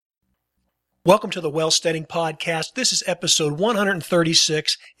Welcome to the Wealthsteading Podcast. This is episode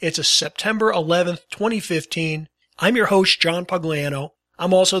 136. It's a September 11th, 2015. I'm your host, John Pugliano.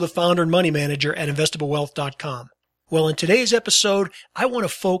 I'm also the founder and money manager at investablewealth.com. Well, in today's episode, I want to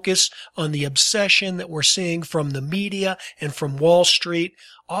focus on the obsession that we're seeing from the media and from Wall Street,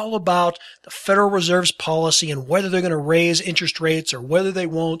 all about the Federal Reserve's policy and whether they're going to raise interest rates or whether they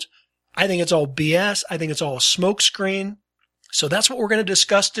won't. I think it's all BS. I think it's all a smokescreen. So that's what we're going to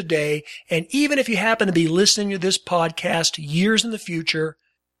discuss today. And even if you happen to be listening to this podcast years in the future,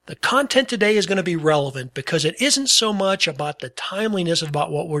 the content today is going to be relevant because it isn't so much about the timeliness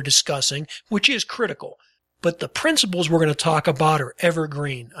about what we're discussing, which is critical, but the principles we're going to talk about are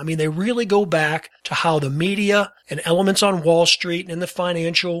evergreen. I mean, they really go back to how the media and elements on Wall Street and in the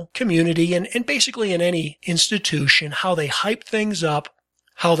financial community and basically in any institution, how they hype things up,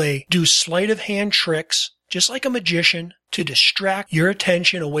 how they do sleight of hand tricks, just like a magician, to distract your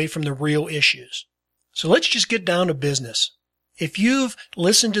attention away from the real issues. So let's just get down to business. If you've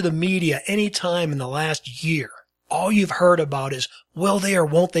listened to the media any time in the last year, all you've heard about is, will they or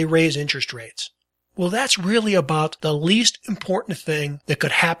won't they raise interest rates? Well, that's really about the least important thing that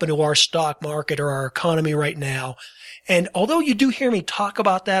could happen to our stock market or our economy right now. And although you do hear me talk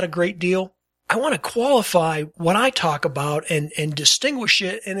about that a great deal, I want to qualify what I talk about and distinguish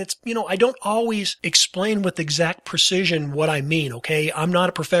it. And it's, I don't always explain with exact precision what I mean, okay? I'm not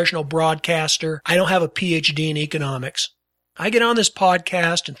a professional broadcaster. I don't have a PhD in economics. I get on this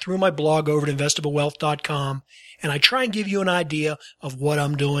podcast and through my blog over at investablewealth.com, and I try and give you an idea of what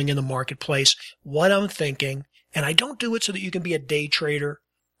I'm doing in the marketplace, what I'm thinking. And I don't do it so that you can be a day trader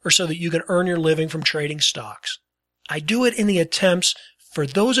or so that you can earn your living from trading stocks. I do it in the attempts for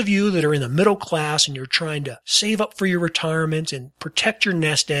those of you that are in the middle class and you're trying to save up for your retirement and protect your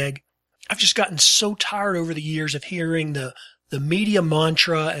nest egg. I've just gotten so tired over the years of hearing the media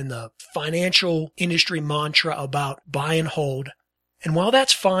mantra and the financial industry mantra about buy and hold. And while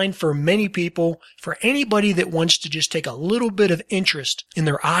that's fine for many people, for anybody that wants to just take a little bit of interest in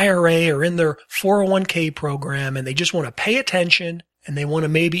their IRA or in their 401k program and they just want to pay attention and they want to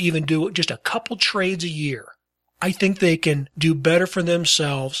maybe even do just a couple trades a year, I think they can do better for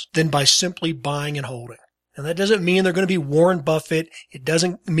themselves than by simply buying and holding. And that doesn't mean they're going to be Warren Buffett. It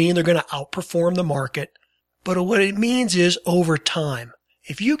doesn't mean they're going to outperform the market. But what it means is over time,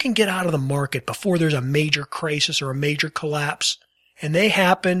 if you can get out of the market before there's a major crisis or a major collapse, and they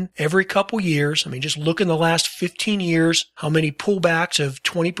happen every couple years. I mean, just look in the last 15 years, how many pullbacks of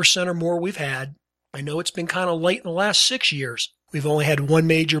 20% or more we've had. I know it's been kind of late in the last 6 years. We've only had one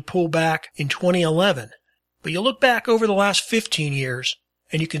major pullback in 2011. But you look back over the last 15 years,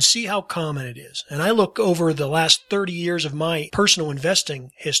 and you can see how common it is. And I look over the last 30 years of my personal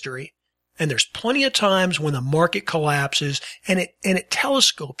investing history, and there's plenty of times when the market collapses, and it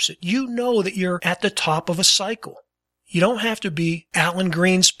telescopes it. You know that you're at the top of a cycle. You don't have to be Alan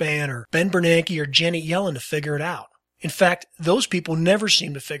Greenspan or Ben Bernanke or Janet Yellen to figure it out. In fact, those people never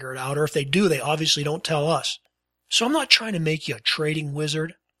seem to figure it out, or if they do, they obviously don't tell us. So I'm not trying to make you a trading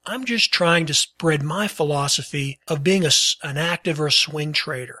wizard. I'm just trying to spread my philosophy of being an active or a swing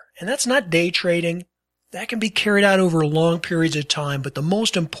trader. And that's not day trading. That can be carried out over long periods of time. But the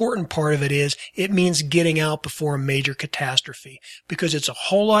most important part of it is it means getting out before a major catastrophe because it's a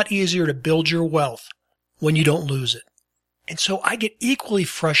whole lot easier to build your wealth when you don't lose it. And so I get equally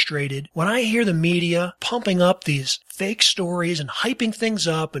frustrated when I hear the media pumping up these fake stories and hyping things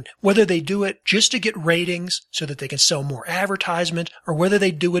up, and whether they do it just to get ratings so that they can sell more advertisement, or whether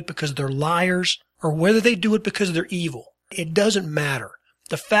they do it because they're liars, or whether they do it because they're evil. It doesn't matter.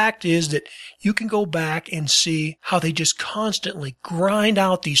 The fact is that you can go back and see how they just constantly grind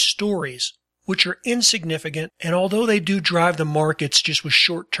out these stories, which are insignificant, and although they do drive the markets just with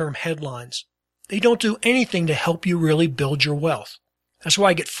short-term headlines, they don't do anything to help you really build your wealth. That's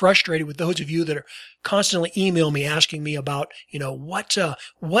why I get frustrated with those of you that are constantly emailing me asking me about,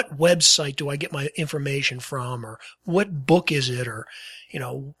 what website do I get my information from, or what book is it, or,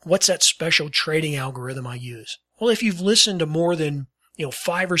 what's that special trading algorithm I use? Well, if you've listened to more than,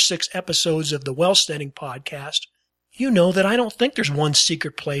 5 or 6 episodes of the Wealthsteading Podcast, you know that I don't think there's one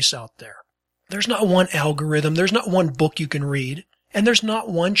secret place out there. There's not one algorithm. There's not one book you can read. And there's not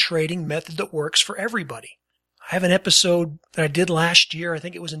one trading method that works for everybody. I have an episode that I did last year. I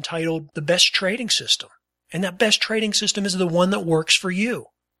think it was entitled The Best Trading System. And that best trading system is the one that works for you.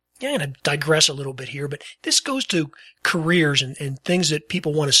 Yeah, I'm going to digress a little bit here, but this goes to careers and things that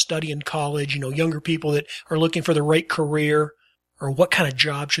people want to study in college, younger people that are looking for the right career, or what kind of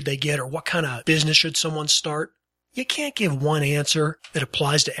job should they get, or what kind of business should someone start. You can't give one answer that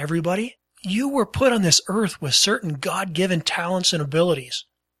applies to everybody. You were put on this earth with certain God-given talents and abilities.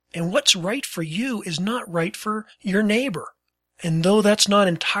 And what's right for you is not right for your neighbor. And though that's not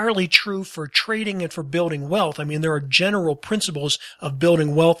entirely true for trading and for building wealth, I mean, there are general principles of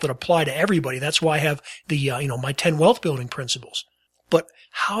building wealth that apply to everybody. That's why I have the, my 10 wealth building principles. But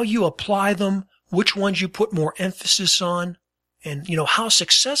how you apply them, which ones you put more emphasis on, and, how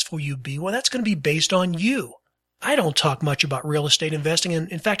successful you be, well, that's going to be based on you. I don't talk much about real estate investing,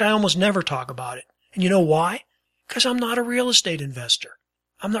 and in fact, I almost never talk about it. And you know why? Because I'm not a real estate investor.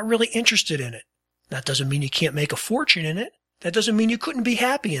 I'm not really interested in it. That doesn't mean you can't make a fortune in it. That doesn't mean you couldn't be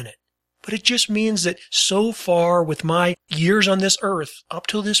happy in it. But it just means that so far with my years on this earth up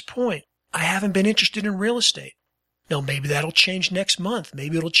to this point, I haven't been interested in real estate. Now, maybe that'll change next month.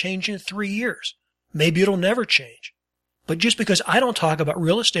 Maybe it'll change in 3 years. Maybe it'll never change. But just because I don't talk about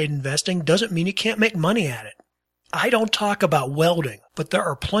real estate investing doesn't mean you can't make money at it. I don't talk about welding, but there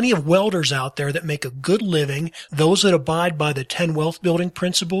are plenty of welders out there that make a good living. Those that abide by the 10 wealth building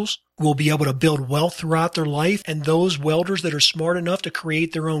principles will be able to build wealth throughout their life. And those welders that are smart enough to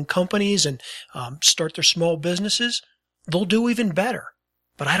create their own companies and start their small businesses, they'll do even better.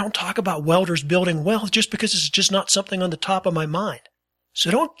 But I don't talk about welders building wealth just because it's just not something on the top of my mind.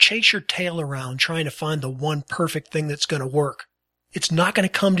 So don't chase your tail around trying to find the one perfect thing that's going to work. It's not going to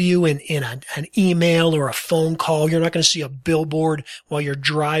come to you in an email or a phone call. You're not going to see a billboard while you're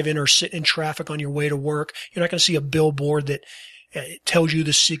driving or sitting in traffic on your way to work. You're not going to see a billboard that tells you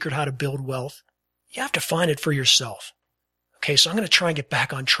the secret how to build wealth. You have to find it for yourself. Okay, so I'm going to try and get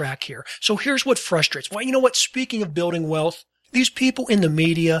back on track here. So here's what frustrates. Well, you know what? Speaking of building wealth, these people in the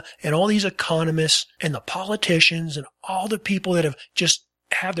media and all these economists and the politicians and all the people that have just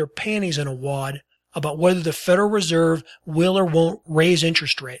have their panties in a wad about whether the Federal Reserve will or won't raise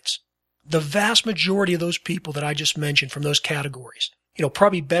interest rates. The vast majority of those people that I just mentioned from those categories,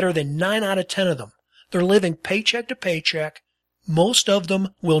 probably better than 9 out of 10 of them, they're living paycheck to paycheck. Most of them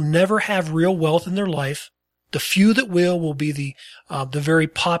will never have real wealth in their life. The few that will be the very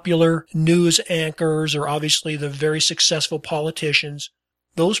popular news anchors or obviously the very successful politicians.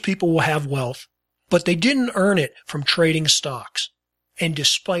 Those people will have wealth, but they didn't earn it from trading stocks. And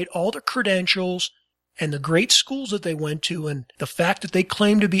despite all the credentials and the great schools that they went to and the fact that they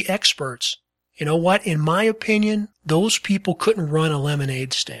claim to be experts, you know what? In my opinion, those people couldn't run a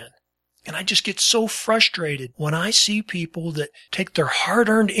lemonade stand. And I just get so frustrated when I see people that take their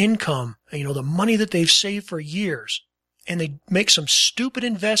hard-earned income, the money that they've saved for years, and they make some stupid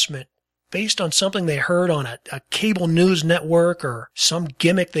investment based on something they heard on a cable news network or some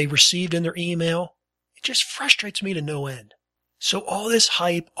gimmick they received in their email. It just frustrates me to no end. So all this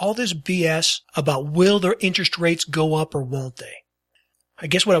hype, all this BS about will their interest rates go up or won't they? I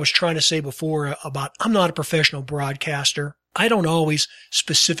guess what I was trying to say before about I'm not a professional broadcaster. I don't always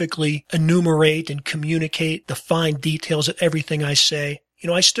specifically enumerate and communicate the fine details of everything I say.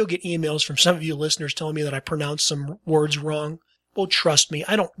 I still get emails from some of you listeners telling me that I pronounce some words wrong. Well, trust me,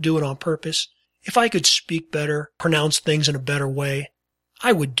 I don't do it on purpose. If I could speak better, pronounce things in a better way,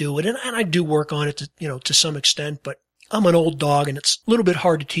 I would do it. And I do work on it to some extent, but I'm an old dog and it's a little bit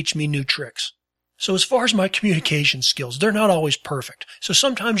hard to teach me new tricks. So as far as my communication skills, they're not always perfect. So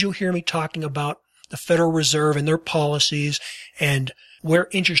sometimes you'll hear me talking about the Federal Reserve and their policies and where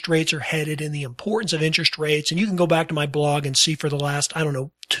interest rates are headed and the importance of interest rates. And you can go back to my blog and see for the last,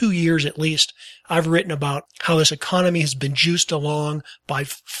 2 years at least, I've written about how this economy has been juiced along by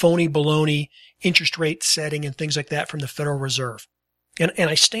phony baloney interest rate setting and things like that from the Federal Reserve. And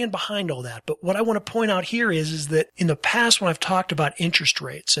I stand behind all that. But what I want to point out here is that in the past when I've talked about interest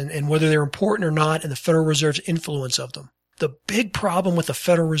rates and whether they're important or not and the Federal Reserve's influence of them, the big problem with the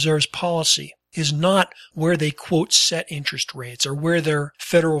Federal Reserve's policy is not where they quote set interest rates or where their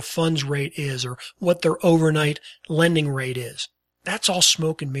federal funds rate is or what their overnight lending rate is. That's all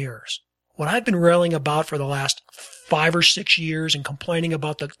smoke and mirrors. What I've been railing about for the last 5 or 6 years and complaining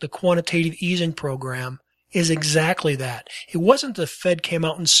about the quantitative easing program is exactly that. It wasn't the Fed came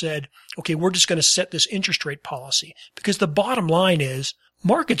out and said, okay, we're just going to set this interest rate policy, because the bottom line is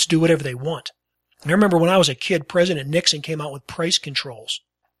markets do whatever they want. I remember when I was a kid, President Nixon came out with price controls.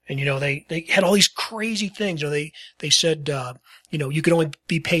 And, they had all these crazy things. They said, you could only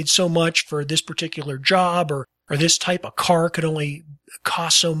be paid so much for this particular job or this type of car could only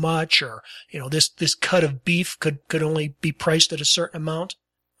cost so much or, this cut of beef could only be priced at a certain amount.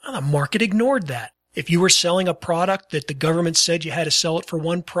 Well, the market ignored that. If you were selling a product that the government said you had to sell it for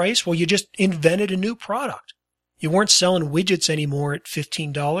one price, well, you just invented a new product. You weren't selling widgets anymore at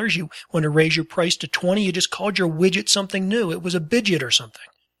 $15. You want to raise your price to $20. You just called your widget something new. It was a bidget or something.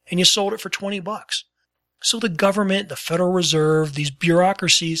 And you sold it for $20. So the government, the Federal Reserve, these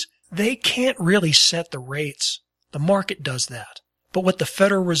bureaucracies, they can't really set the rates. The market does that. But what the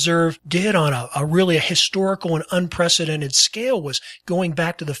Federal Reserve did on a really historical and unprecedented scale was going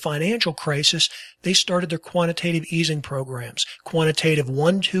back to the financial crisis, they started their quantitative easing programs, quantitative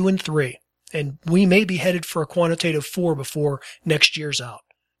 1, 2, and 3. And we may be headed for a quantitative 4 before next year's out.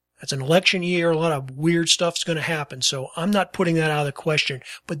 That's an election year. A lot of weird stuff's going to happen. So I'm not putting that out of the question.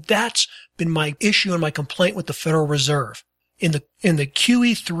 But that's been my issue and my complaint with the Federal Reserve. In the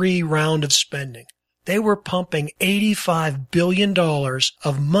QE3 round of spending, they were pumping $85 billion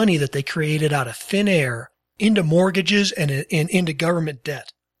of money that they created out of thin air into mortgages and into government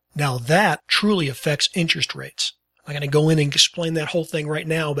debt. Now that truly affects interest rates. I'm not going to go in and explain that whole thing right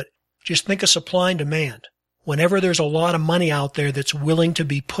now, but just think of supply and demand. Whenever there's a lot of money out there that's willing to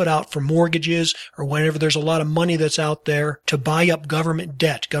be put out for mortgages, or whenever there's a lot of money that's out there to buy up government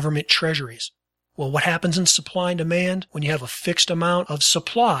debt, government treasuries. Well, what happens in supply and demand? When you have a fixed amount of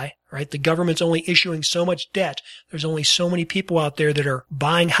supply, right? The government's only issuing so much debt. There's only so many people out there that are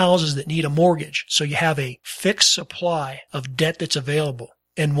buying houses that need a mortgage. So you have a fixed supply of debt that's available.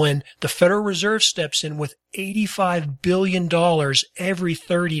 And when the Federal Reserve steps in with $85 billion every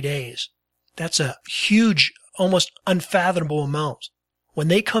 30 days, that's a huge, almost unfathomable amount. When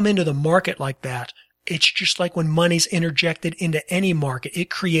they come into the market like that, it's just like when money's interjected into any market. It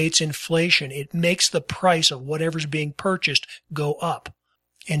creates inflation. It makes the price of whatever's being purchased go up.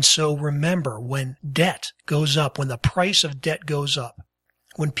 And so remember, when debt goes up, when the price of debt goes up,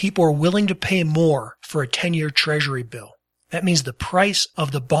 when people are willing to pay more for a 10-year treasury bill, that means the price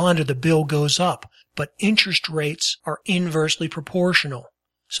of the bond or the bill goes up, but interest rates are inversely proportional.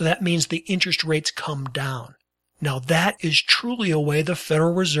 So that means the interest rates come down. Now that is truly a way the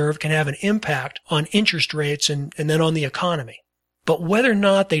Federal Reserve can have an impact on interest rates and then on the economy. But whether or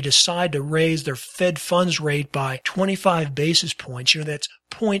not they decide to raise their Fed funds rate by 25 basis points, that's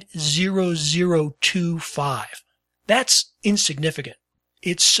 0.0025. That's insignificant.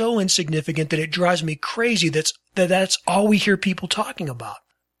 It's so insignificant that it drives me crazy that's all we hear people talking about.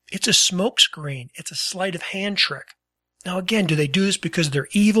 It's a smokescreen. It's a sleight of hand trick. Now again, do they do this because they're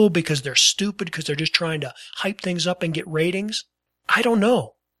evil, because they're stupid, because they're just trying to hype things up and get ratings? I don't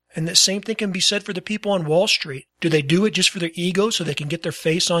know. And the same thing can be said for the people on Wall Street. Do they do it just for their ego so they can get their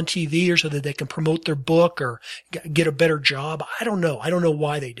face on TV or so that they can promote their book or get a better job? I don't know. I don't know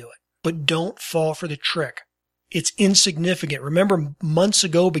why they do it. But don't fall for the trick. It's insignificant. Remember months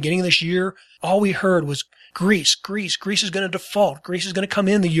ago, beginning of this year, all we heard was Greece is going to default. Greece is going to come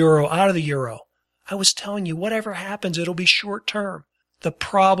in the euro, out of the euro. I was telling you, whatever happens, it'll be short term. The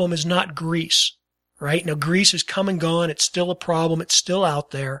problem is not Greece, right? Now, Greece has come and gone. It's still a problem. It's still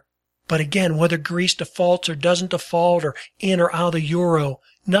out there. But again, whether Greece defaults or doesn't default or in or out of the euro,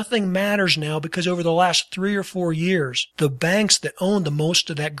 nothing matters now because over the last 3 or 4 years, the banks that owned the most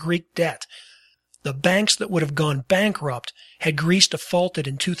of that Greek debt, the banks that would have gone bankrupt had Greece defaulted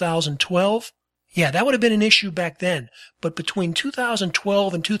in 2012, yeah, that would have been an issue back then. But between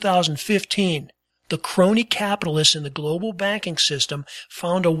 2012 and 2015, the crony capitalists in the global banking system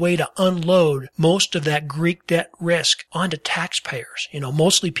found a way to unload most of that Greek debt risk onto taxpayers,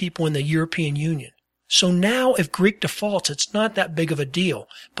 mostly people in the European Union. So now if Greek defaults, it's not that big of a deal,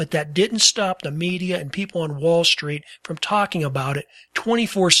 but that didn't stop the media and people on Wall Street from talking about it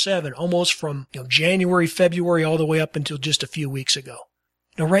 24/7, almost from January, February, all the way up until just a few weeks ago.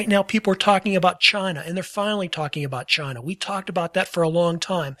 Now, right now, people are talking about China, and they're finally talking about China. We talked about that for a long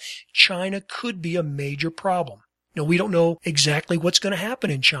time. China could be a major problem. Now, we don't know exactly what's going to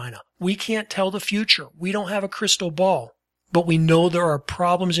happen in China. We can't tell the future. We don't have a crystal ball. But we know there are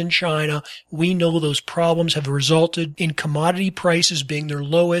problems in China. We know those problems have resulted in commodity prices being their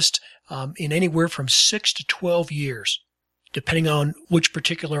lowest in anywhere from 6 to 12 years, depending on which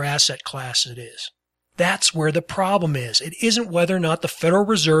particular asset class it is. That's where the problem is. It isn't whether or not the Federal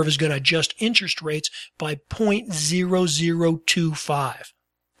Reserve is going to adjust interest rates by 0.0025.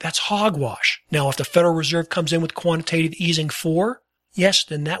 That's hogwash. Now, if the Federal Reserve comes in with quantitative easing 4, yes,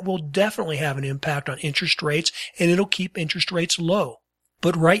 then that will definitely have an impact on interest rates, and it'll keep interest rates low.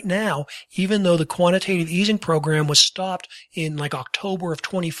 But right now, even though the quantitative easing program was stopped in October of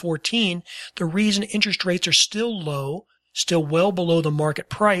 2014, the reason interest rates are still low, still well below the market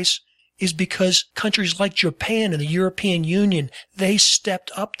price, is because countries like Japan and the European Union, they stepped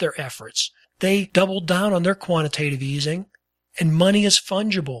up their efforts. They doubled down on their quantitative easing, and money is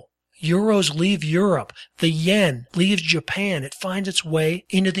fungible. Euros leave Europe. The yen leaves Japan. It finds its way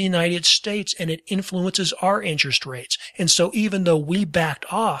into the United States, and it influences our interest rates. And so even though we backed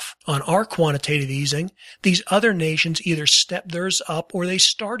off on our quantitative easing, these other nations either stepped theirs up or they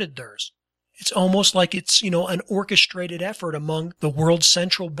started theirs. It's almost like it's, an orchestrated effort among the world's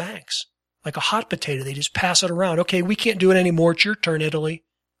central banks. Like a hot potato. They just pass it around. Okay, we can't do it anymore. It's your turn, Italy.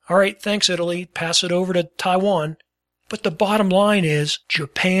 All right, thanks, Italy. Pass it over to Taiwan. But the bottom line is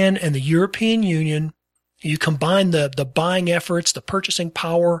Japan and the European Union, you combine the buying efforts, the purchasing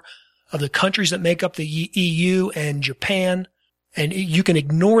power of the countries that make up the EU and Japan, and you can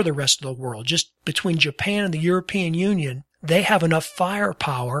ignore the rest of the world. Just between Japan and the European Union, they have enough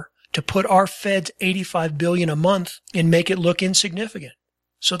firepower to put our Fed's $85 billion a month and make it look insignificant.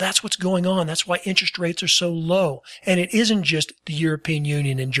 So that's what's going on. That's why interest rates are so low. And it isn't just the European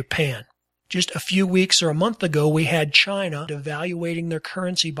Union and Japan. Just a few weeks or a month ago, we had China devaluating their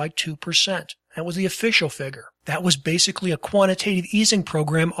currency by 2%. That was the official figure. That was basically a quantitative easing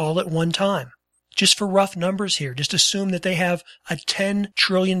program all at one time. Just for rough numbers here, just assume that they have a $10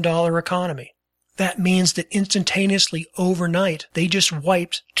 trillion economy. That means that instantaneously, overnight, they just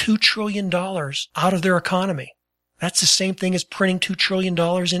wiped $2 trillion out of their economy. That's the same thing as printing $2 trillion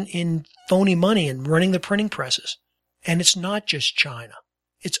in phony money and running the printing presses. And it's not just China.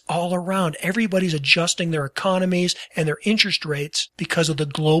 It's all around. Everybody's adjusting their economies and their interest rates because of the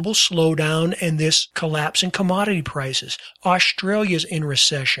global slowdown and this collapse in commodity prices. Australia's in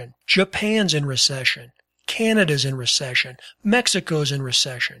recession. Japan's in recession. Canada's in recession. Mexico's in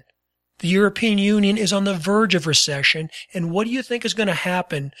recession. The European Union is on the verge of recession. And what do you think is going to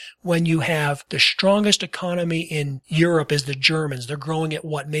happen when you have the strongest economy in Europe is the Germans? They're growing at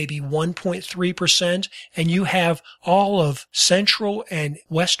maybe 1.3%. And you have all of Central and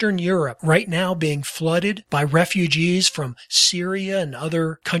Western Europe right now being flooded by refugees from Syria and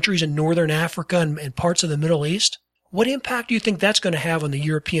other countries in Northern Africa and parts of the Middle East. What impact do you think that's going to have on the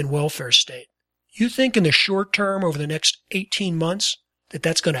European welfare state? You think in the short term, over the next 18 months,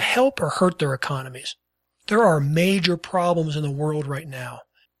 that's going to help or hurt their economies? There are major problems in the world right now.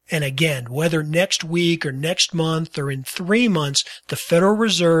 And again, whether next week or next month or in 3 months, the Federal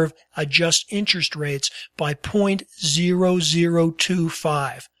Reserve adjusts interest rates by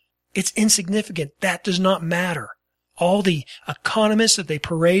 0.0025. It's insignificant. That does not matter. All the economists that they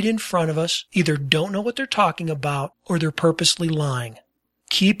parade in front of us either don't know what they're talking about or they're purposely lying.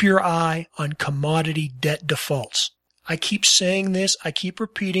 Keep your eye on commodity debt defaults. I keep saying this, I keep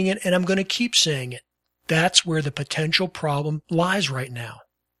repeating it, and I'm going to keep saying it. That's where the potential problem lies right now.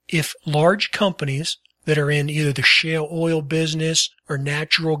 If large companies that are in either the shale oil business or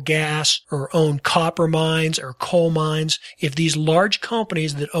natural gas or own copper mines or coal mines, if these large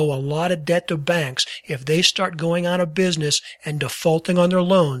companies that owe a lot of debt to banks, if they start going out of business and defaulting on their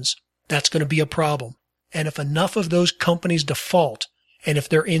loans, that's going to be a problem. And if enough of those companies default, and if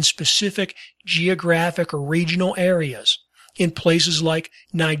they're in specific geographic or regional areas, in places like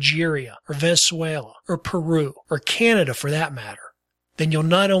Nigeria or Venezuela or Peru or Canada for that matter, then you'll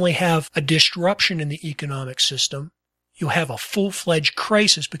not only have a disruption in the economic system, you'll have a full-fledged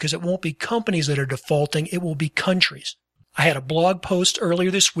crisis because it won't be companies that are defaulting, it will be countries. I had a blog post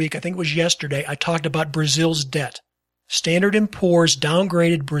earlier this week, I think it was yesterday, I talked about Brazil's debt. Standard & Poor's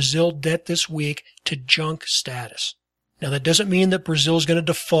downgraded Brazil debt this week to junk status. Now, that doesn't mean that Brazil is going to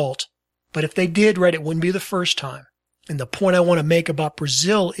default, but if they did, right, it wouldn't be the first time. And the point I want to make about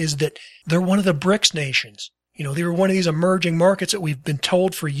Brazil is that they're one of the BRICS nations. You know, they were one of these emerging markets that we've been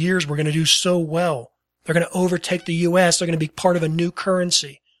told for years we're going to do so well. They're going to overtake the U.S. They're going to be part of a new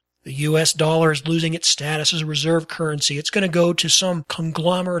currency. The U.S. dollar is losing its status as a reserve currency. It's going to go to some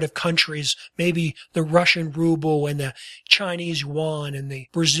conglomerate of countries, maybe the Russian ruble and the Chinese yuan and the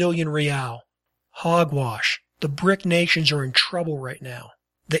Brazilian real. Hogwash. The BRIC nations are in trouble right now.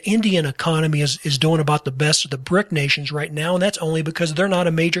 The Indian economy is doing about the best of the BRIC nations right now, and that's only because they're not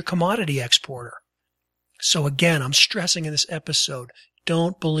a major commodity exporter. So again, I'm stressing in this episode,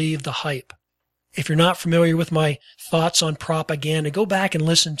 don't believe the hype. If you're not familiar with my thoughts on propaganda, go back and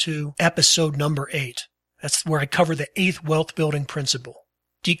listen to episode number 8. That's where I cover the 8th wealth building principle,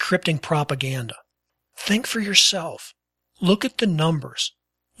 decrypting propaganda. Think for yourself. Look at the numbers.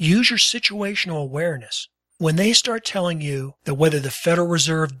 Use your situational awareness. When they start telling you that whether the Federal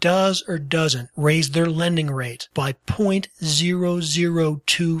Reserve does or doesn't raise their lending rate by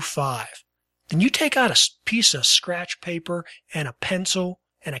 0.0025, then you take out a piece of scratch paper and a pencil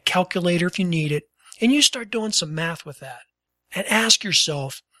and a calculator if you need it, and you start doing some math with that. And ask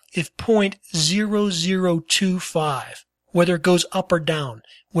yourself if 0.0025, whether it goes up or down,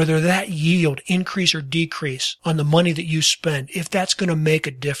 whether that yield increase or decrease on the money that you spend, if that's going to make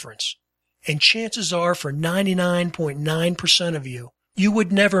a difference. And chances are for 99.9% of you, you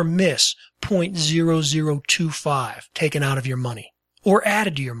would never miss 0.0025 taken out of your money or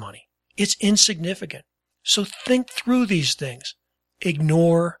added to your money. It's insignificant. So think through these things.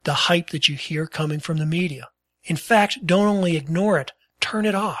 Ignore the hype that you hear coming from the media. In fact, don't only ignore it, turn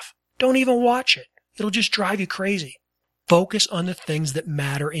it off. Don't even watch it. It'll just drive you crazy. Focus on the things that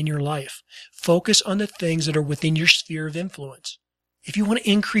matter in your life. Focus on the things that are within your sphere of influence. If you want to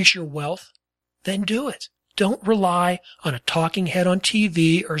increase your wealth, then do it. Don't rely on a talking head on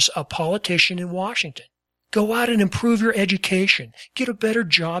TV or a politician in Washington. Go out and improve your education. Get a better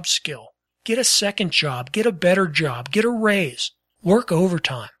job skill. Get a second job. Get a better job. Get a raise. Work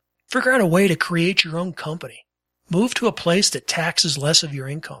overtime. Figure out a way to create your own company. Move to a place that taxes less of your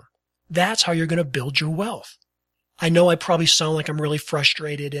income. That's how you're going to build your wealth. I know I probably sound like I'm really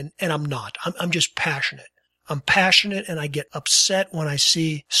frustrated, and I'm not. I'm just passionate. I'm passionate, and I get upset when I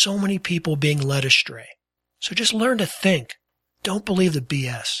see so many people being led astray. So just learn to think. Don't believe the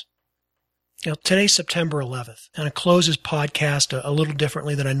BS. Today's September 11th, and I close this podcast a little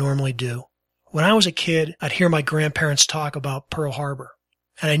differently than I normally do. When I was a kid, I'd hear my grandparents talk about Pearl Harbor,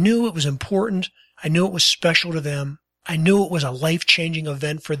 and I knew it was important. I knew it was special to them. I knew it was a life-changing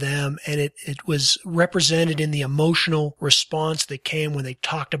event for them, and it was represented in the emotional response that came when they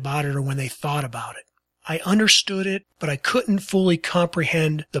talked about it or when they thought about it. I understood it, but I couldn't fully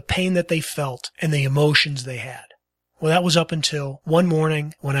comprehend the pain that they felt and the emotions they had. Well, that was up until one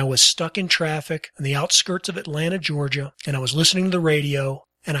morning when I was stuck in traffic on the outskirts of Atlanta, Georgia, and I was listening to the radio,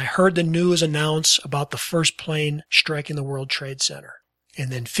 and I heard the news announce about the first plane striking the World Trade Center. And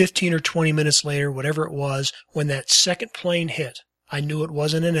then 15 or 20 minutes later, whatever it was, when that second plane hit, I knew it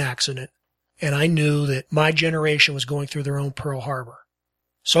wasn't an accident, and I knew that my generation was going through their own Pearl Harbor.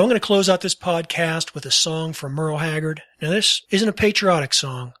 So I'm going to close out this podcast with a song from Merle Haggard. Now, this isn't a patriotic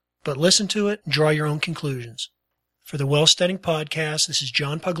song, but listen to it and draw your own conclusions. For the Wealthsteading Podcast, this is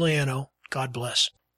John Pugliano. God bless.